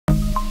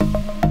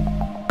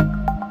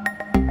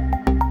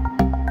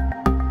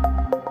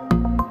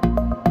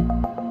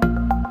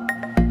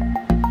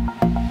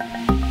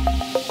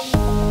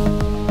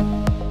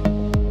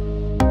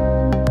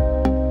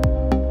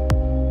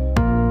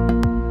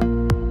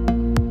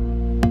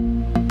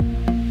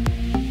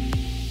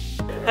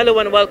Hello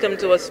and welcome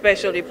to a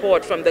special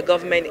report from the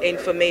Government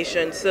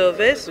Information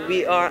Service.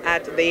 We are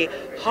at the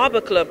Harbour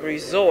Club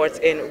Resort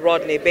in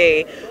Rodney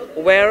Bay,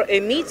 where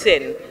a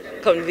meeting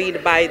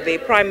convened by the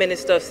Prime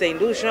Minister of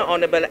Saint Lucia,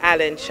 Honorable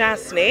Alan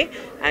Chastanet,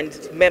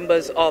 and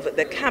members of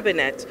the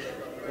Cabinet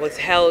was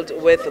held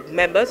with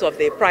members of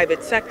the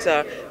private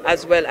sector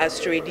as well as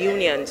trade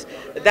unions.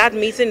 That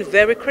meeting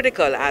very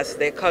critical as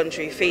the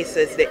country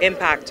faces the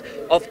impact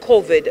of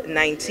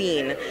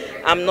COVID-19.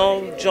 I'm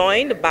now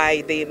joined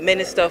by the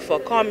Minister for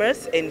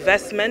Commerce,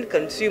 Investment,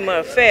 Consumer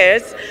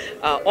Affairs,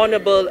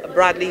 Honorable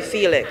Bradley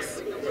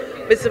Felix.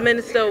 Mr.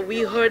 Minister,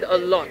 we heard a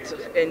lot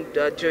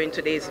during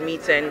today's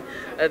meeting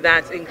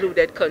that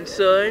included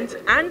concerns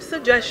and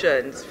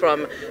suggestions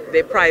from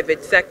the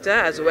private sector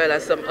as well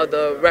as some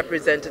other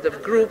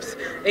representative groups,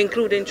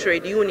 including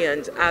trade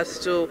unions, as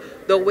to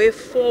the way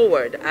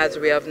forward, as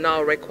we have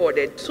now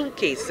recorded two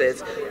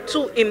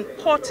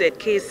imported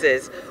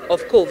cases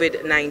of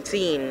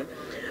COVID-19.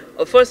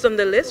 First on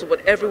the list,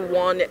 what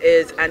everyone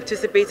is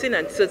anticipating,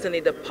 and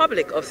certainly the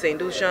public of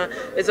Saint Lucia,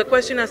 is a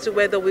question as to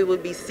whether we will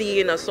be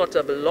seeing a sort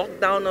of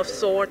lockdown of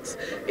sorts,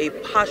 a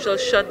partial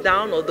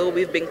shutdown, although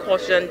we've been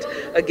cautioned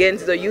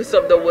against the use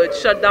of the word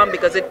shutdown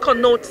because it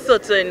connotes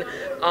certain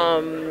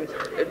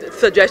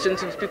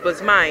suggestions in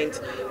people's minds.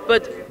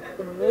 But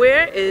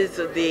where is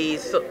the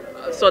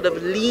sort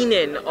of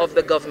leaning of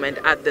the government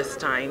at this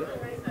time?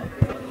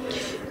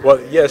 Well,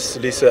 yes,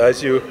 Lisa,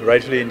 as you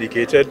rightfully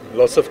indicated,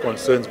 lots of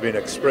concerns being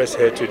expressed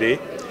here today.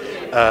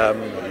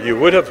 You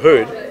would have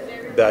heard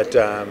that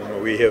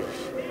we have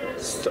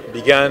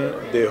began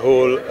the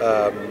whole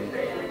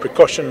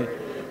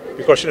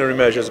precautionary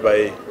measures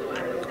by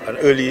an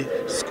early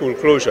school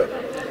closure.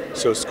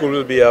 So school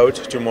will be out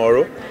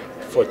tomorrow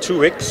for 2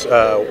 weeks,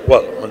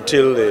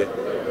 until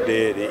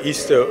the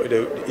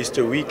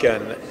Easter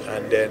weekend,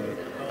 and then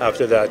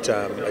after that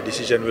a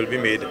decision will be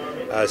made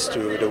as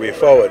to the way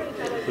forward.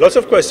 Lots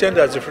of questions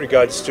as with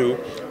regards to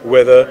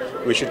whether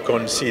we should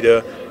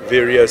consider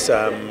various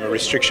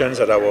restrictions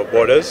at our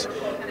borders.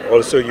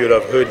 Also, you'll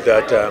have heard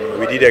that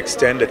we did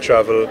extend the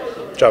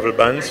travel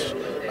bans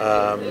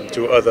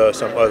to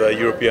some other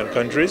European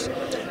countries,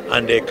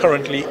 and there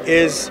currently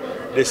is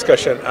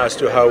discussion as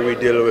to how we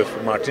deal with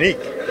Martinique.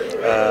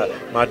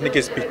 Martinique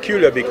is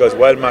peculiar because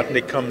while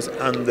Martinique comes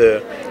under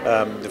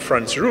the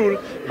France rule,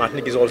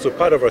 Martinique is also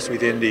part of us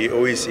within the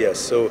OECS.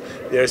 So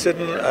there are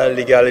certain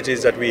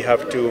legalities that we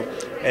have to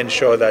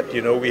ensure that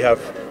we have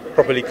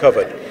properly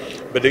covered.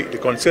 But the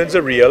concerns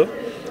are real.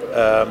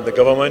 The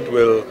government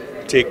will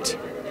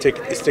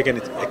is taking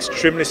it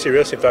extremely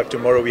serious. In fact,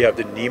 tomorrow we have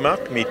the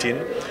NEMAC meeting,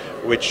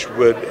 which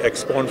would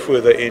expand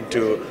further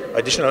into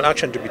additional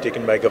action to be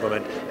taken by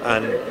government.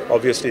 And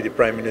obviously the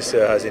Prime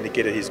Minister has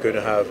indicated he's going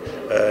to have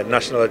a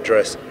national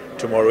address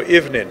tomorrow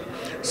evening.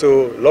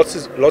 So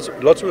lots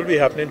will be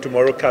happening.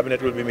 Tomorrow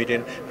Cabinet will be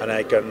meeting, and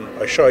I can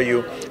assure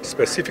you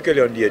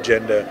specifically on the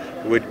agenda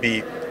would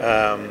be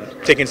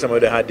taking some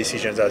of the hard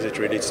decisions as it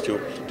relates to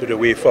the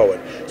way forward.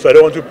 So I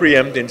don't want to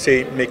preempt and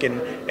say making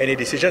any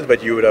decisions,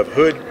 but you would have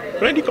heard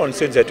plenty of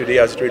concerns here today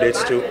as it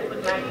relates to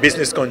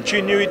business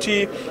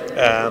continuity,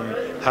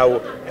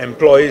 how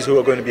employees who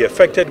are going to be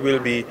affected will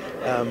be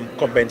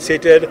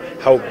compensated,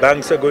 how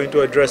banks are going to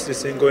address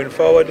this thing going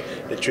forward,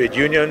 the trade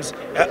unions.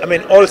 I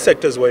mean, all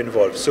sectors were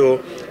involved. So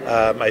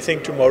I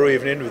think tomorrow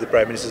evening with the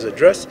Prime Minister's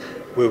address,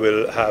 we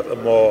will have a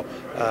more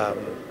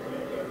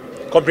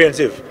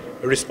comprehensive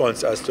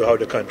response as to how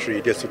the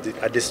country deals with it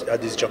at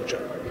this juncture.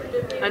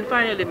 And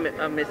finally,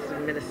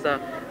 Mr. Minister,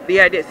 the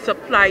idea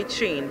supply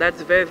chain,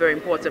 that's very, very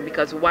important,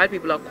 because while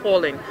people are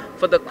calling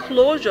for the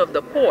closure of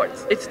the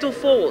ports, it's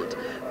twofold.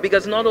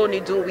 Because not only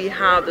do we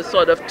have the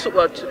sort of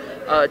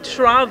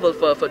travel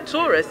for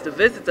tourists,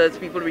 visitors,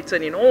 people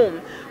returning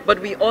home, but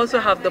we also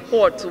have the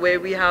ports where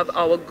we have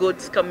our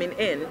goods coming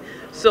in.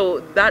 So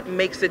that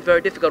makes it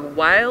very difficult.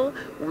 While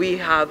we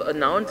have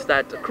announced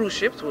that cruise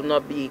ships will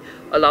not be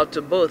allowed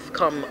to berth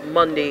come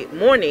Monday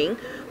morning,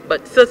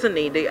 but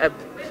certainly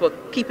for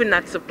keeping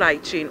that supply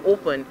chain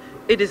open,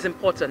 it is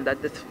important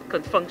that this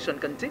function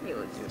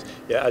continues. Yes.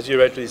 Yeah, as you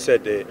rightly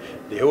said,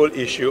 the whole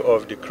issue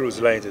of the cruise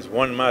lines is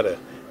one matter.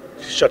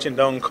 Shutting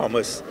down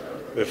commerce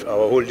with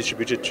our whole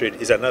distributed trade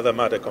is another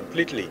matter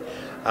completely.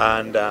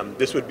 And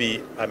this would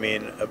be, I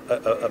mean,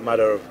 a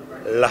matter of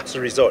last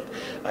resort.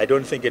 I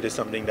don't think it is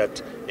something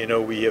that,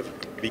 we have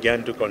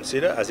begun to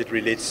consider as it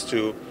relates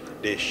to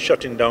the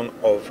shutting down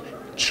of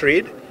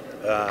trade,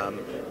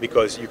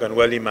 because you can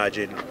well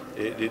imagine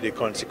the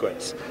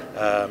consequence.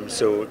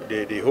 So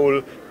the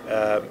whole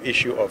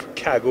issue of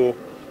cargo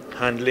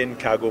handling,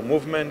 cargo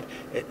movement,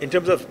 in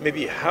terms of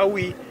maybe how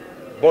we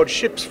board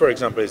ships, for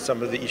example, is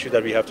some of the issues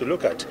that we have to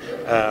look at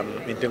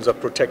in terms of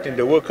protecting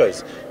the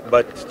workers.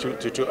 But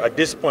to at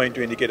this point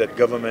to indicate that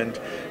government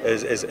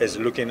is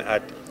looking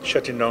at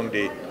shutting down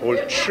the whole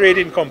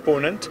trading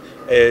component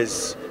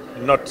is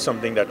not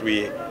something that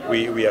we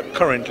are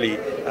currently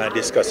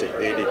discussing.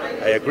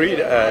 I agreed,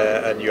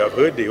 and you have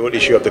heard the whole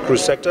issue of the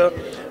cruise sector,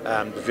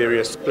 the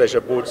various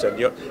pleasure boats, and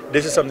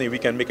this is something we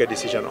can make a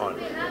decision on.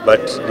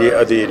 But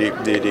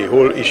the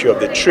whole issue of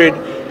the trade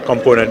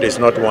component is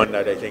not one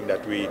that I think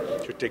that we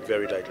should take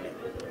very lightly.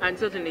 And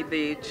certainly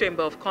the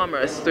Chamber of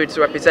Commerce, through its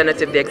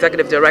representative, the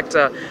Executive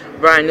Director,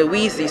 Brian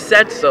Louisi,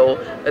 said so,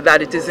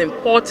 that it is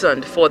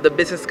important for the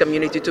business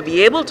community to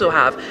be able to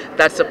have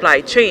that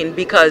supply chain,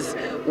 because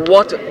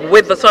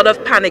with the sort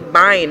of panic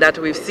buying that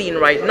we've seen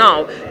right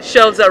now,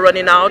 shelves are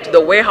running out,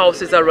 the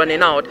warehouses are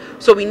running out,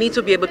 so we need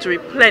to be able to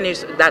replenish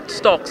that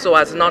stock so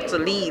as not to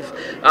leave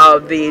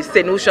the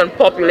St. Lucian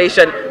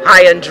population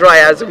high and dry,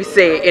 as we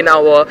say in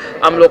our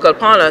local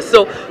parlor.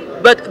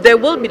 But there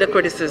will be the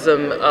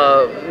criticism,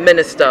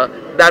 Minister,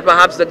 that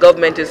perhaps the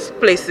government is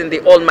placing the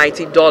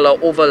almighty dollar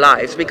over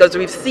lives, because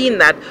we've seen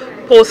that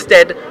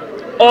posted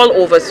all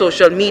over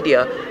social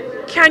media.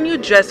 Can you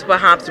just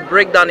perhaps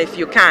break down, if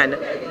you can,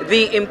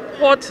 the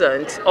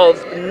importance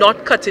of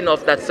not cutting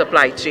off that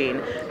supply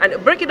chain,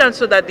 and break it down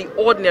so that the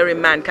ordinary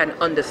man can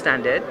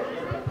understand it?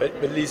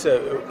 But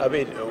Lisa, I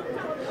mean,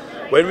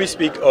 when we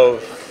speak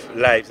of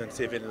lives and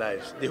saving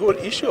lives, the whole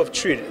issue of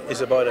trade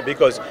is about it,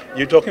 because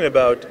you're talking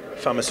about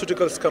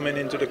pharmaceuticals coming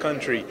into the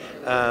country,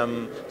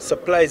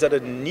 supplies that are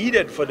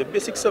needed for the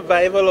basic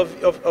survival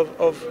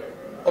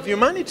of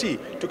humanity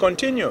to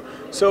continue.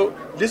 So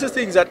these are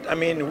things that, I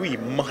mean, we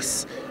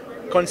must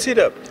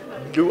consider.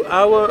 Do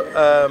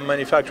our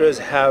manufacturers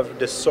have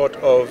the sort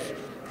of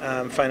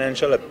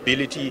financial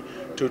ability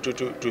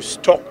to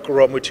stock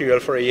raw material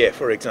for a year,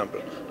 for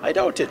example? I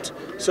doubt it.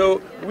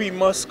 So we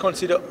must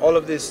consider all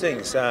of these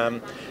things.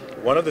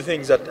 One of the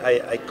things that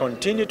I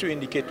continue to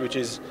indicate, which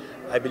is,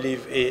 I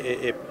believe,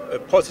 a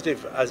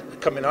positive as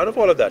coming out of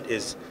all of that,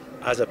 is,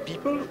 as a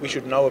people, we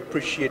should now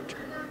appreciate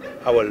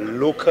our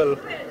local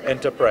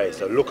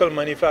enterprise, our local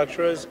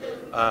manufacturers,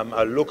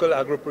 our local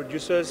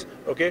agro-producers,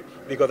 okay?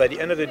 Because at the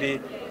end of the day,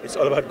 it's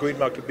all about going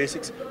back to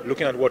basics,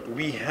 looking at what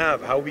we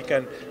have, how we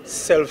can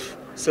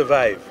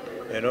self-survive,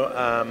 you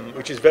know,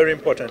 which is very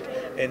important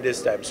in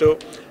this time. So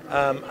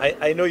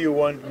I know you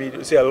want me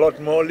to say a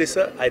lot more,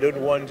 Lissa. I don't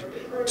want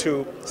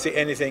to say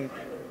anything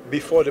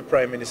before the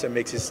Prime Minister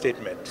makes his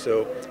statement.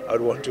 So I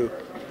would want to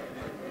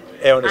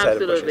err on the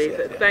side of caution.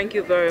 Absolutely. Thank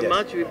you very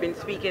much. We've been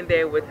speaking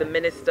there with the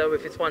Minister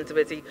with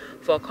responsibility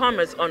for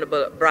Commerce,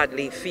 Honorable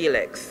Bradley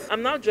Felix.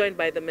 I'm now joined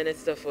by the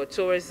Minister for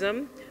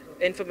Tourism,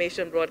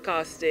 Information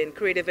Broadcasting,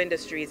 Creative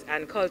Industries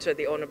and Culture,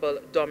 the Honorable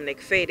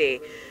Dominic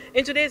Fedee.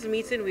 In today's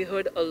meeting, we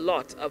heard a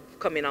lot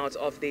coming out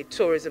of the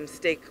tourism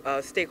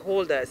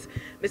stakeholders.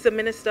 Mr.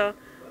 Minister,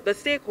 the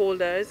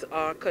stakeholders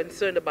are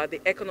concerned about the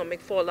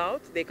economic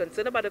fallout. They're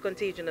concerned about the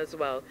contagion as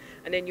well.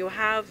 And then you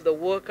have the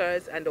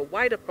workers and the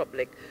wider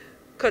public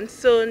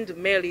concerned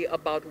merely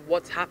about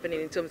what's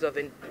happening in terms of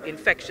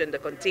infection, the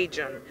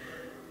contagion.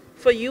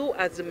 For you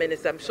as the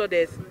minister, I'm sure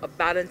there's a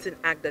balancing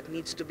act that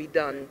needs to be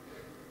done.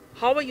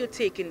 How are you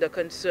taking the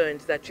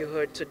concerns that you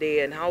heard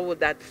today, and how will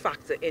that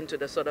factor into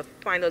the sort of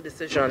final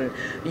decision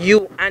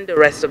you and the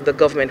rest of the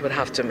government would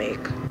have to make?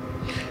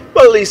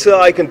 Well, Lisa,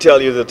 I can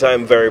tell you that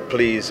I'm very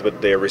pleased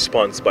with the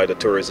response by the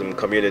tourism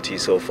community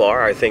so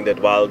far. I think that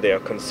while they are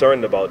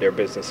concerned about their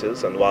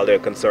businesses and while they're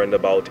concerned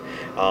about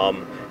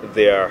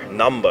their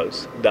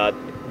numbers, that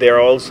they're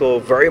also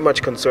very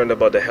much concerned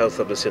about the health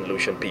of the St.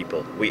 Lucian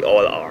people. We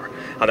all are.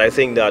 And I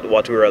think that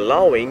what we're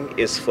allowing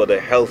is for the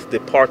health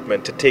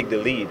department to take the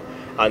lead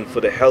and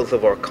for the health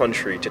of our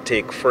country to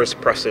take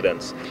first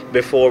precedence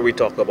before we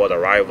talk about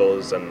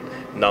arrivals and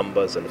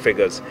numbers and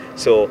figures.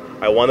 So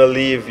I want to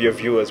leave your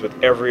viewers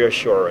with every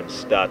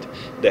assurance that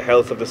the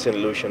health of the St.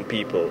 Lucian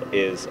people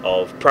is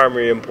of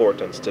primary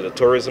importance to the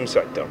tourism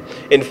sector.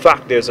 In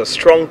fact, there's a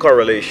strong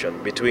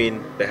correlation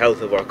between the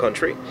health of our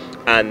country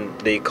and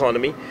the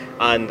economy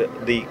and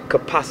the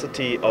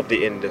capacity of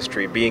the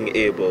industry being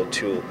able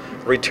to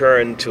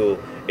return to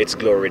its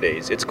glory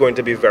days. It's going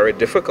to be very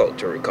difficult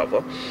to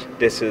recover.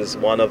 This is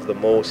one of the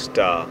most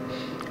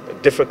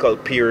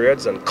difficult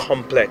periods and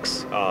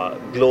complex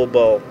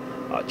global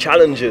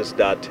challenges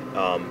that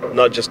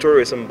not just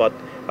tourism, but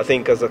I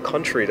think as a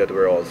country that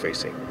we're all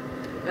facing.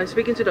 And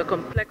speaking to the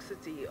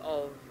complexity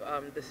of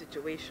the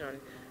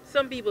situation,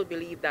 some people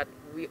believe that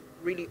we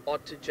really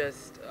ought to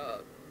just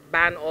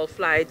ban all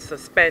flights,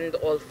 suspend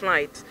all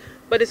flights,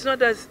 but it's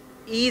not as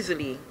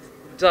easily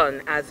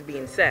done as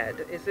being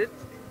said, is it?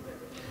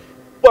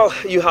 Well,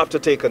 you have to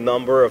take a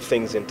number of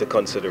things into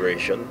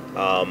consideration.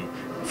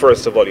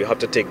 First of all, you have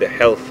to take the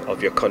health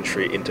of your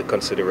country into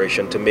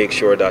consideration to make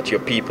sure that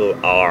your people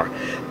are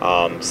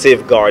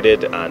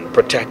safeguarded and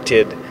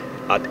protected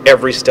at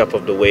every step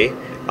of the way.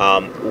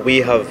 We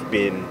have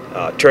been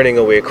turning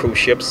away cruise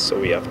ships, so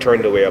we have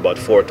turned away about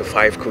 4 to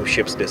 5 cruise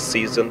ships this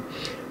season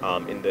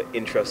in the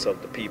interest of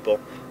the people.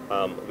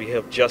 We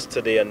have just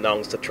today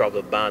announced a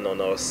travel ban on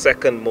our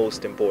second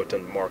most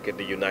important market,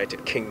 the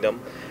United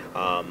Kingdom,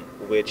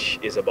 which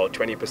is about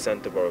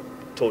 20% of our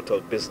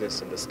total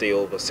business in the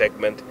stayover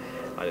segment,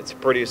 and it's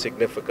pretty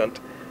significant.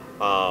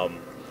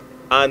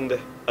 And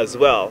as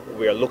well,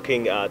 we are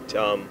looking at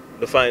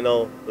the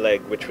final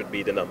leg, which would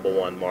be the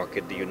 #1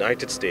 market, the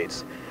United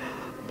States.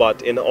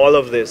 But in all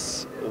of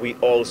this, we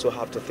also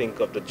have to think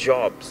of the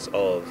jobs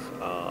of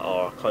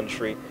our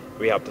country.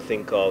 We have to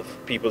think of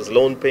people's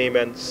loan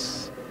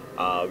payments,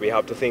 We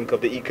have to think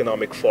of the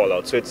economic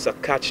fallout. So it's a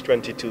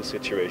catch-22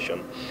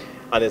 situation,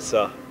 and it's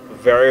a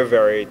very,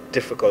 very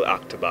difficult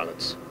act to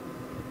balance.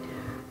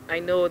 I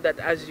know that,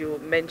 as you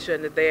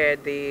mentioned there,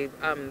 the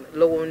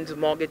loans,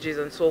 mortgages,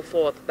 and so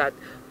forth that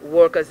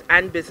workers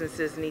and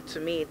businesses need to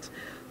meet.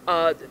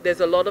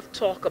 There's a lot of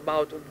talk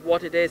about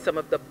what it is, some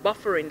of the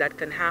buffering that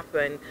can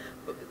happen.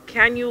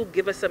 Can you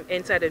give us some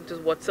insight into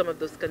what some of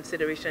those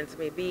considerations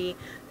may be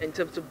in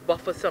terms of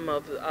buffer some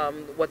of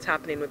what's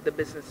happening with the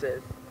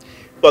businesses?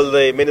 Well,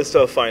 the Minister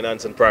of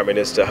Finance and Prime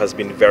Minister has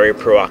been very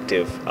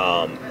proactive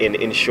in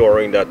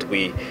ensuring that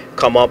we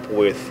come up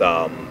with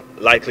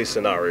likely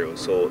scenarios.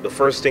 So the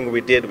first thing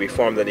we did, we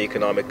formed an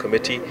economic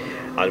committee,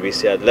 and we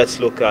said, let's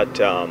look at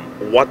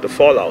what the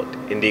fallout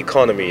in the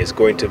economy is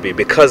going to be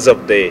because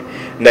of the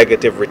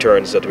negative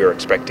returns that we're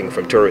expecting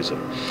from tourism.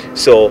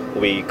 So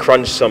we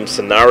crunched some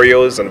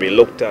scenarios and we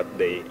looked at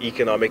the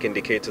economic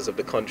indicators of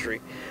the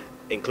country,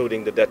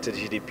 including the debt to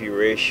GDP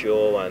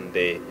ratio and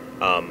the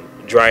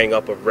drying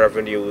up of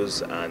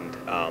revenues and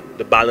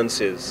the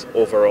balances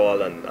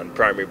overall and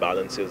primary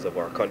balances of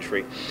our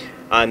country.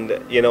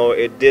 And, you know,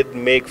 it did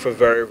make for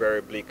very,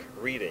 very bleak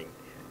reading.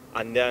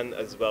 And then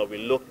as well, we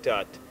looked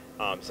at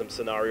some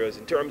scenarios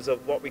in terms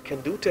of what we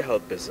can do to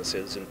help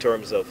businesses, in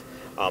terms of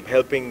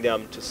helping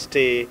them to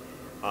stay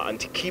and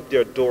to keep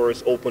their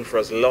doors open for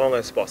as long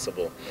as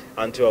possible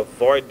and to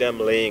avoid them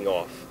laying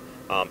off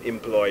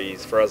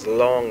employees for as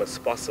long as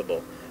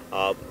possible.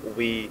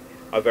 We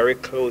are very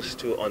close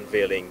to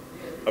unveiling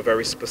a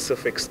very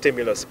specific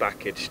stimulus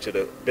package to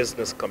the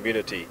business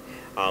community.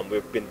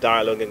 We've been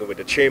dialoguing with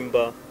the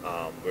chamber,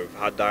 we've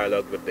had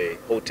dialogue with the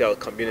hotel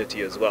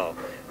community as well,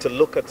 to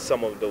look at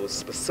some of those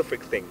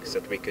specific things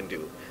that we can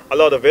do. A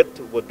lot of it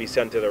would be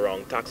centered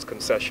around tax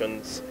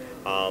concessions.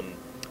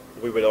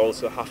 We would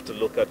also have to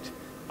look at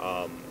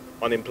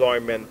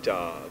unemployment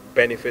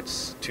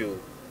benefits to,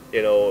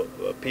 you know,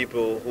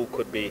 people who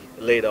could be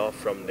laid off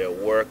from their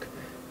work.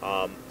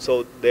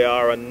 So there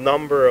are a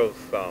number of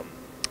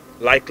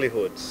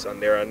likelihoods,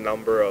 and there are a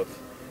number of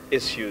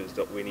issues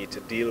that we need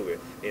to deal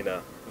with in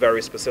a very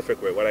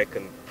specific way. What I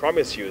can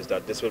promise you is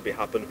that this will be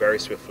happen very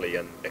swiftly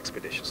and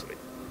expeditiously.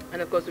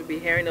 And of course, we'll be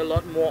hearing a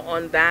lot more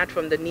on that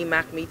from the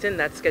NEMAC meeting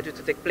that's scheduled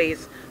to take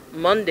place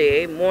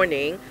Monday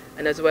morning,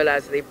 and as well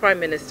as the Prime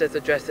Minister's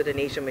address to the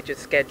nation, which is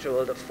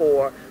scheduled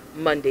for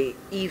Monday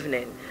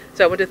evening.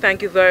 So I want to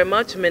thank you very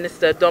much,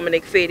 Minister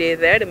Dominic Fedee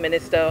there, the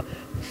Minister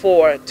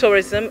for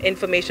Tourism,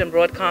 Information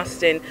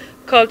Broadcasting,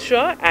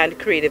 Culture and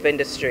Creative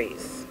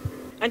Industries.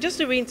 And just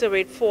to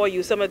reiterate for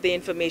you some of the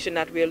information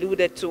that we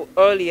alluded to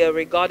earlier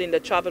regarding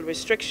the travel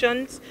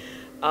restrictions.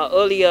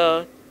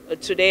 Earlier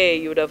today,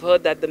 you would have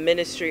heard that the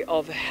Ministry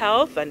of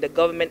Health and the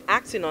government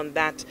acting on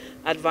that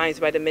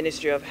advised by the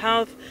Ministry of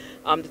Health.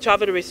 The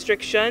travel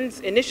restrictions,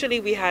 initially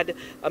we had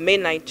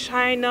mainland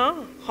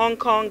China, Hong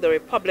Kong, the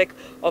Republic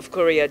of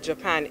Korea,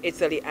 Japan,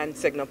 Italy and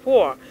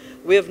Singapore.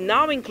 We have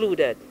now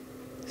included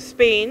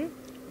Spain,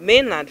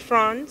 mainland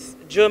France,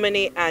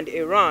 Germany and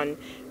Iran,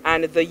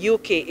 and the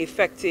UK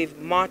effective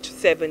March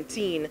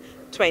 17,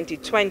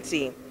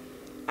 2020.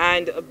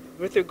 And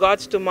with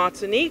regards to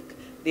Martinique,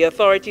 the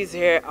authorities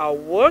here are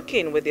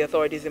working with the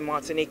authorities in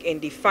Martinique in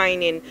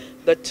defining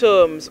the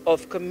terms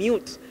of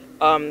commute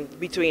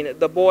between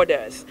the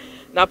borders.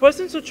 Now,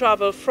 persons who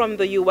travel from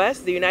the US,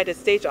 the United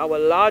States, our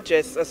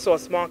largest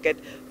source market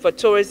for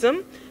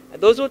tourism,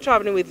 those who are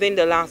traveling within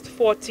the last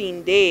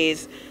 14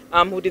 days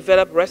who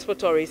develop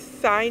respiratory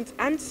signs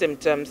and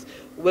symptoms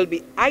will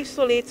be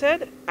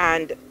isolated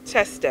and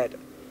tested.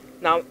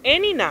 Now,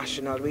 any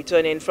national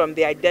returning from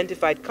the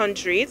identified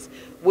countries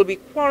will be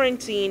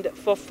quarantined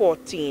for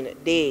 14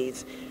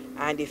 days.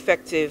 And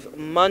effective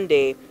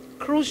Monday,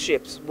 cruise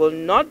ships will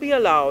not be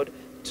allowed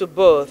to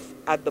berth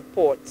at the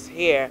ports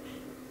here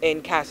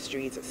in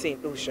Castries,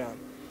 St. Lucia.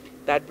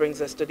 That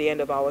brings us to the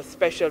end of our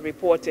special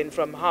reporting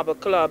from Harbour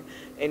Club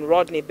in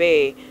Rodney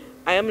Bay.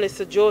 I am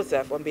Lissa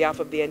Joseph on behalf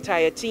of the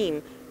entire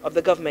team of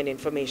the Government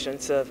Information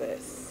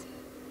Service.